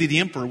not believe that the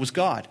emperor was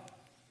God.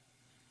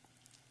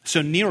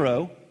 So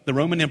Nero, the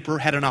Roman emperor,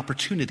 had an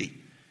opportunity.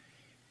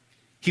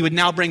 He would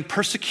now bring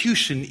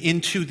persecution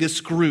into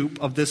this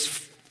group of this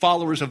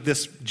followers of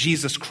this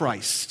Jesus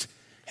Christ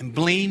and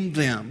blame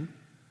them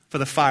for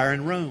the fire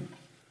in Rome.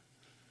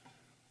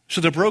 So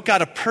there broke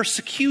out a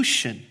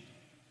persecution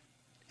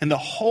in the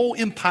whole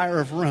empire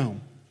of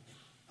Rome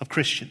of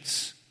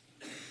Christians.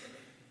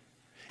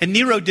 And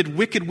Nero did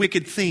wicked,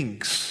 wicked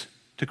things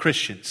to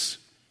Christians.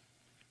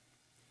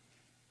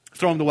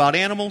 Throw them to wild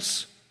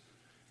animals,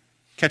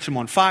 catch them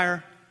on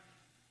fire,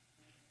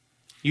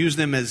 use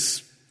them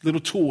as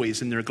little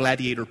toys in their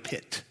gladiator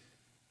pit.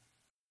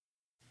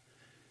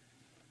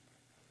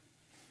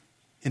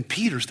 And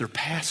Peter's their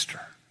pastor.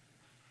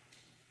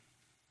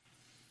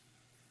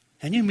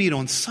 And you meet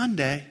on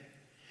Sunday,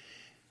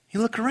 you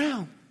look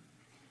around,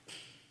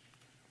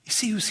 you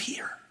see who's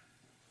here.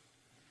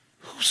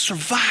 Who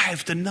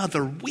survived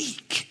another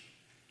week?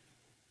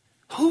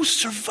 Who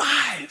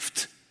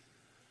survived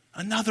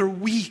another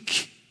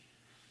week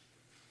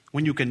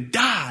when you can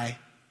die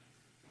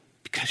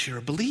because you're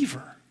a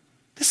believer?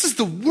 This is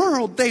the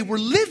world they were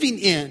living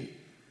in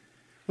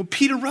when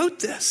Peter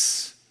wrote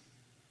this.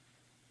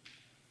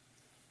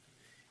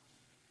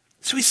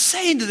 So he's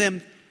saying to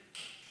them,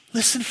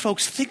 listen,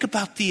 folks, think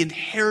about the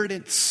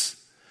inheritance.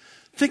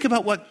 Think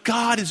about what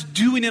God is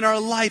doing in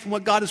our life and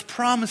what God has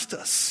promised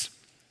us.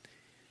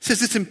 It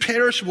says it's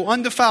imperishable,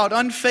 undefiled,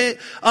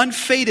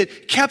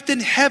 unfaded, kept in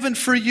heaven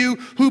for you,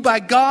 who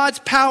by God's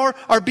power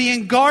are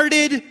being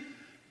guarded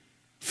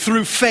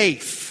through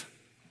faith.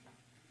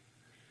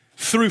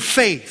 Through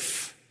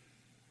faith.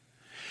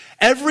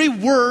 Every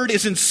word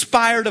is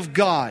inspired of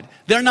God.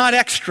 They're not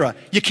extra.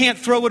 You can't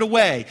throw it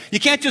away. You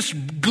can't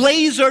just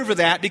glaze over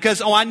that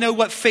because, I know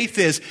what faith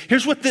is.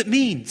 Here's what that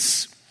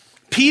means.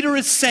 Peter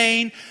is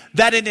saying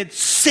that an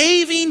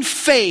saving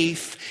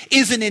faith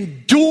is an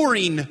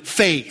enduring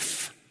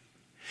faith.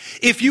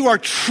 If you are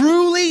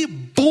truly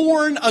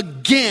born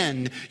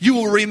again, you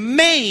will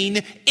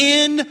remain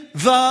in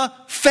the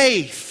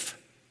faith.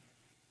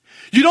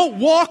 You don't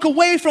walk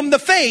away from the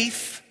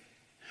faith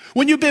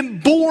when you've been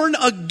born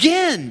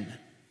again.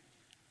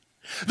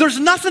 There's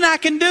nothing I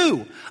can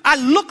do. I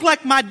look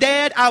like my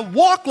dad. I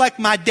walk like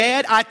my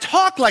dad. I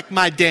talk like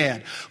my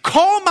dad.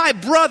 Call my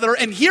brother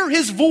and hear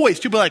his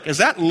voice. You'll be like, is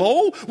that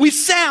Lowell? We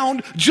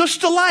sound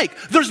just alike.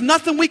 There's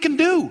nothing we can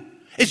do.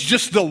 It's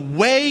just the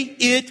way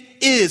it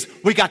is.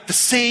 We got the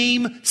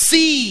same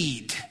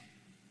seed.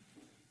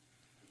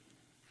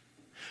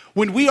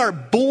 When we are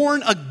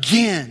born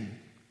again,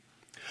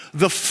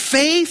 the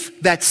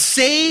faith that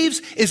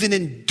saves is an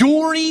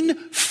enduring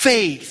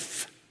faith.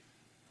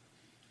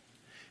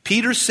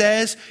 Peter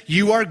says,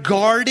 you are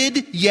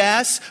guarded.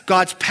 Yes,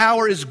 God's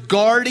power is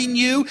guarding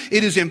you.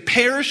 It is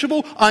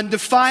imperishable,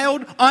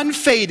 undefiled,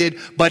 unfaded,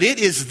 but it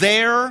is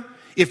there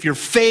if your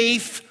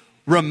faith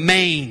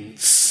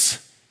remains.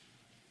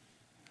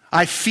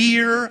 I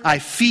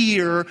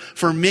fear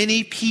for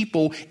many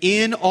people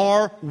in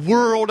our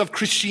world of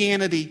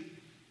Christianity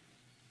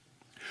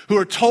who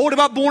are told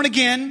about born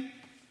again,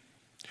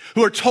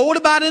 who are told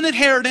about an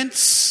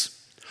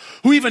inheritance,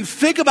 who even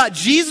think about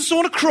Jesus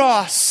on a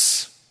cross,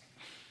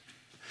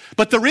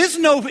 but there is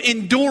no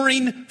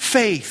enduring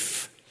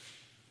faith.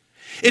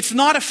 It's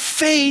not a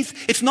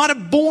faith, it's not a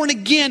born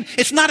again,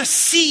 it's not a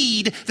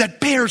seed that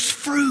bears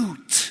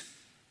fruit.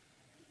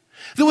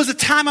 There was a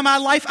time in my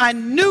life I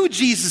knew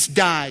Jesus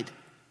died.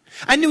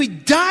 I knew he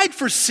died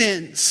for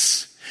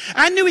sins.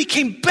 I knew he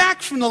came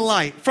back from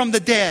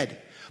the dead,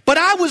 but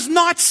I was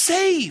not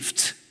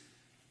saved.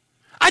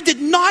 I did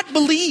not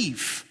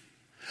believe.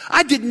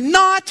 I did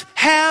not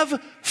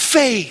have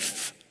faith.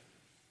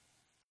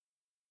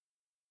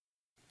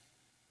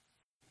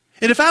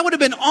 And if I would have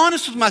been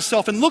honest with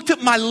myself and looked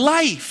at my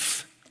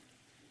life,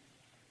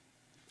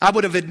 I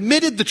would have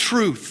admitted the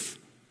truth.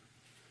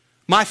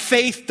 My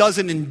faith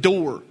doesn't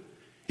endure.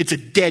 It's a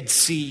dead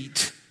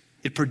seed.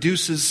 It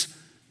produces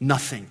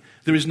nothing.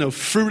 There is no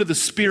fruit of the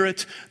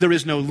Spirit. There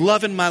is no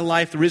love in my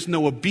life. There is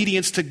no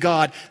obedience to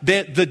God.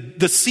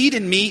 The seed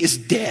in me is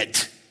dead.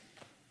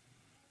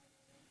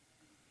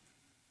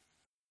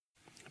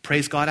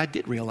 Praise God, I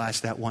did realize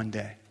that one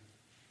day.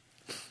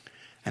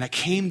 And I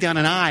came down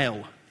an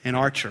aisle in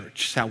our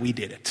church. That's how we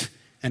did it.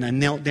 And I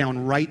knelt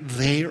down right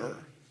there.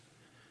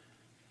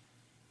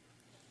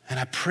 And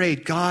I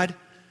prayed, God,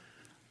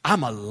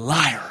 I'm a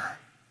liar.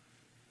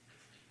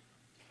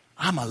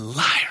 I'm a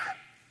liar.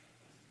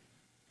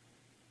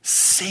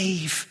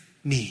 Save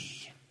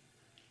me.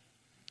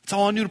 That's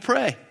all I knew to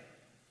pray.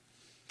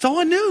 That's all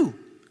I knew.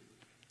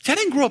 See, I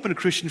didn't grow up in a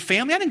Christian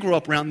family. I didn't grow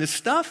up around this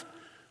stuff.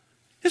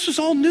 This was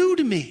all new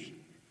to me.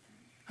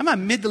 I'm in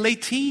my mid to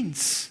late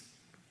teens.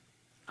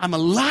 I'm a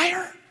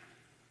liar.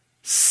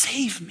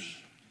 Save me.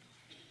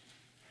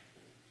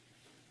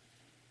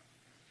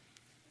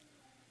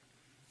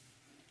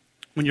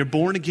 When you're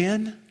born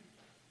again,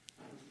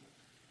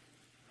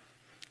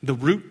 the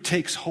root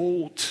takes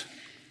hold.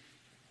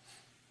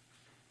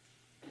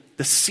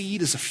 The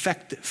seed is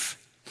effective.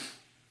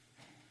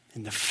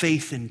 And the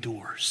faith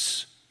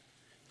endures.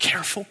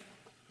 Careful.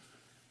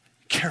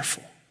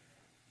 Careful.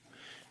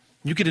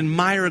 You can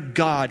admire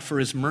God for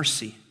his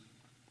mercy.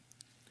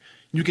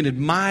 You can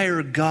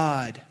admire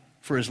God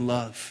for his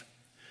love.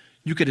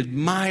 You can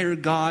admire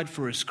God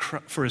for his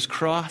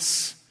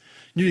cross.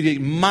 You can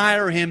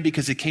admire him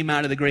because he came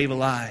out of the grave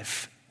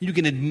alive. You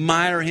can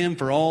admire him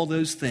for all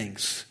those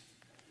things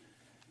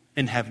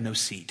and have no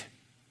seed.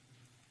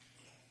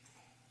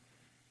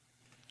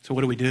 So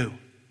what do we do?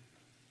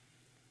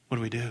 What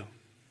do we do?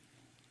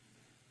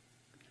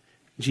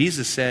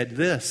 Jesus said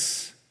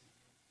this.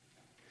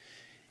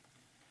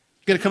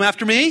 Going to come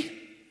after me?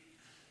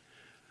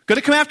 Going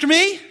to come after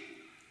me?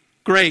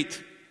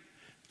 Great.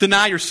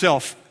 Deny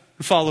yourself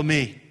and follow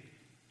me.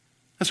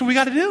 That's what we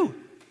got to do.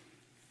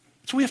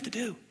 That's what we have to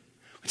do.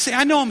 We say,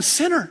 I know I'm a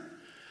sinner.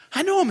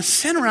 I know I'm a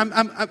sinner.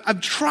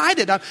 I've tried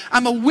it.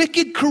 I'm a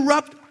wicked,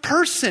 corrupt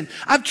person.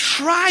 I've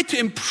tried to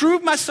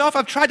improve myself.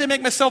 I've tried to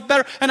make myself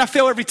better, and I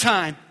fail every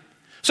time.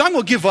 So I'm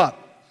going to give up.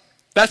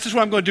 That's just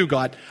what I'm going to do,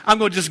 God. I'm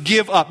going to just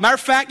give up. Matter of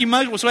fact, you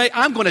might as well say,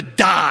 I'm going to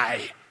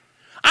die.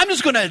 I'm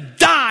just going to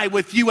die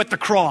with you at the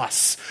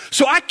cross.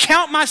 So I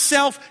count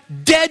myself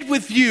dead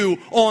with you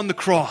on the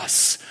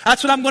cross.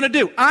 That's what I'm going to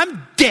do.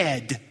 I'm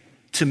dead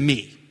to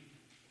me.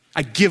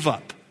 I give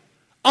up.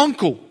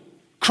 Uncle,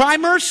 cry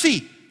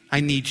mercy. I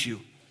need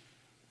you.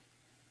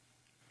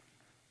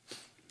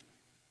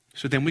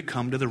 So then we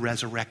come to the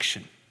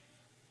resurrection.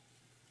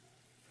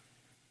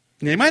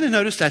 Now you might have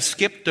noticed I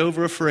skipped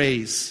over a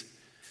phrase.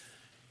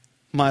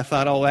 I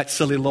thought, oh, that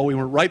silly Lowell, we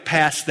went right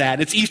past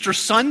that. It's Easter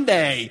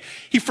Sunday.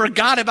 He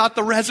forgot about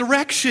the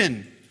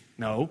resurrection.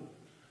 No.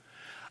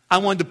 I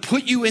wanted to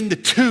put you in the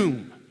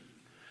tomb.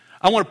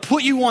 I want to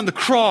put you on the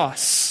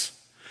cross.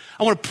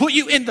 I want to put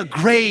you in the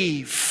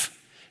grave,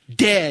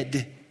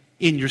 dead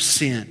in your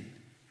sin,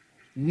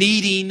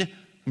 needing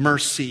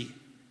mercy.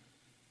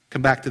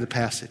 Come back to the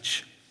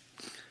passage.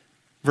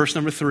 Verse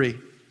number 3.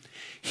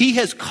 He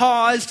has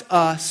caused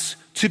us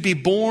to be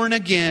born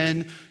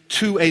again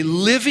to a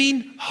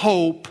living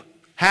hope.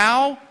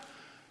 How?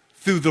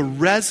 Through the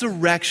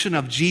resurrection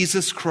of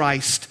Jesus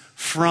Christ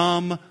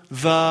from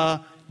the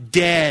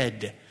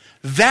dead.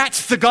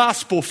 That's the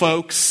gospel,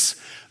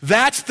 folks.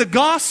 That's the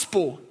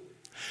gospel.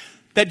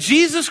 That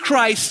Jesus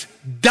Christ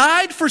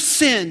died for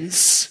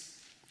sins.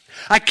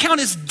 I count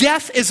his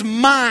death as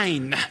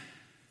mine.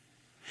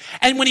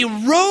 And when he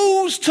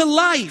rose to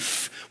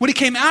life, when he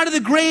came out of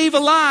the grave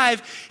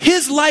alive,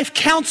 his life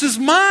counts as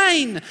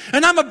mine.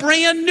 And I'm a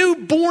brand new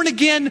born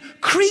again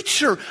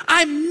creature.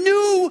 I'm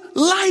new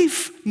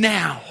life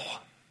now.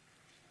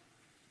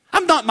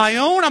 I'm not my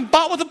own. I'm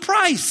bought with a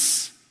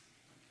price.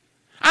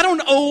 I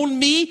don't own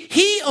me.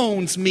 He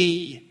owns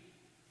me.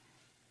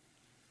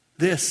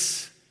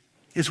 This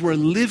is where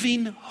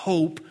living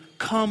hope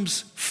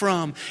comes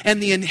from.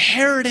 And the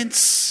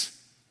inheritance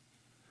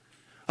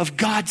of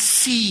God's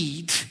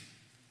seed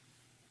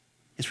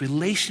is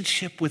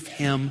relationship with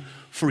him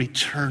for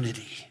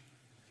eternity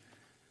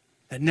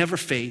that never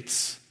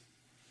fades,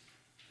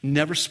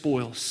 never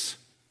spoils,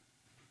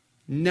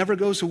 never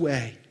goes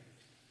away,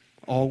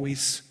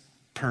 always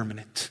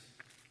permanent.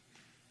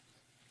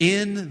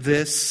 In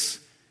this,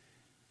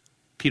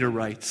 Peter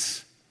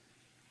writes,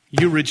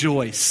 you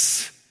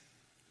rejoice.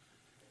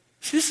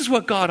 See, this is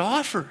what God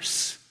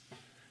offers.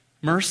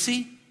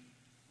 Mercy,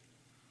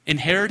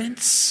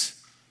 inheritance,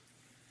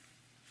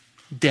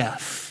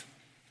 death.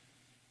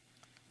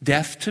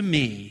 Death to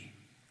me,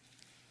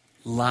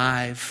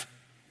 live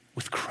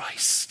with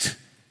Christ.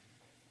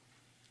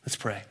 Let's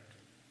pray.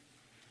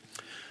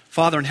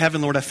 Father in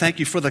heaven, Lord, I thank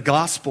you for the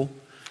gospel.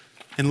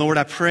 And Lord,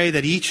 I pray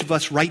that each of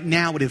us right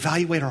now would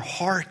evaluate our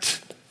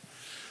heart.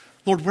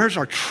 Lord, where's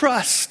our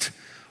trust?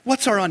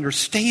 What's our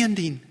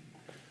understanding?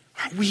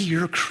 Are we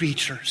your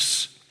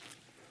creatures?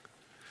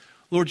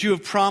 Lord, you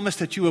have promised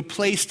that you have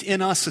placed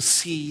in us a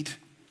seed.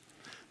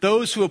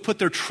 Those who have put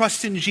their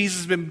trust in Jesus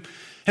have been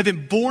have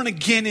been born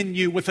again in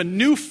you with a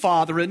new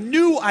Father, a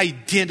new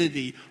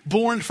identity,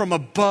 born from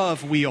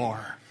above we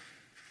are.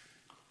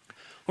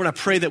 Lord, I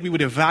pray that we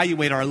would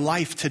evaluate our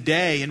life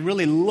today and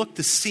really look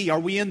to see, are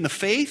we in the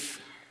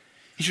faith?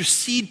 Is your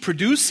seed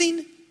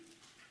producing?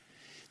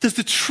 Does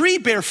the tree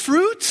bear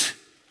fruit?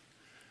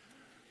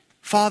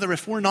 Father,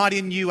 if we're not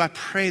in you, I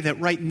pray that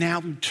right now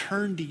we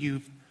turn to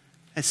you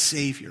as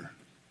Savior.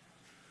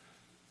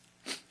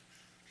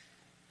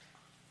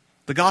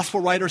 The gospel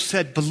writer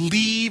said,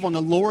 believe on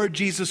the Lord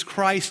Jesus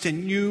Christ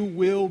and you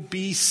will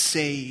be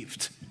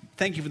saved.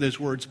 Thank you for those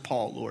words,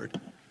 Paul, Lord.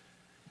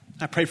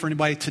 I pray for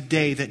anybody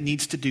today that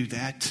needs to do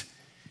that,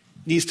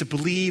 needs to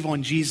believe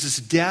on Jesus'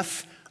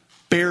 death,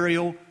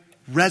 burial,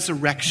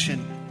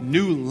 resurrection,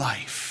 new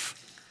life.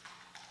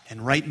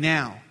 And right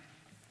now,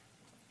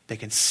 they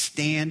can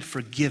stand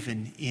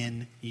forgiven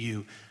in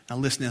you. Now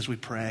listen as we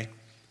pray.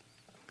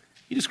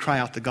 You just cry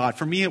out to God.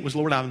 For me, it was,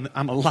 Lord, I'm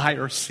a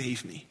liar,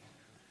 save me.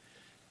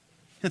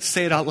 Let's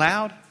say it out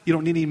loud. You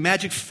don't need any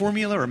magic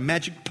formula or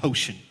magic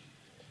potion.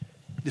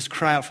 Just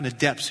cry out from the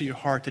depths of your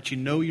heart that you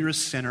know you're a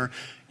sinner.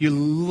 You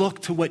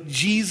look to what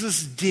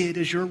Jesus did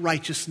as your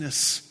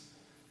righteousness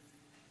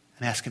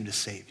and ask him to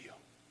save you.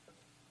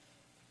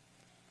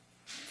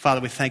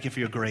 Father, we thank you for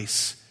your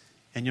grace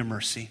and your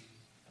mercy.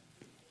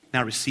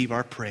 Now receive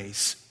our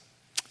praise.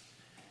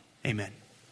 Amen.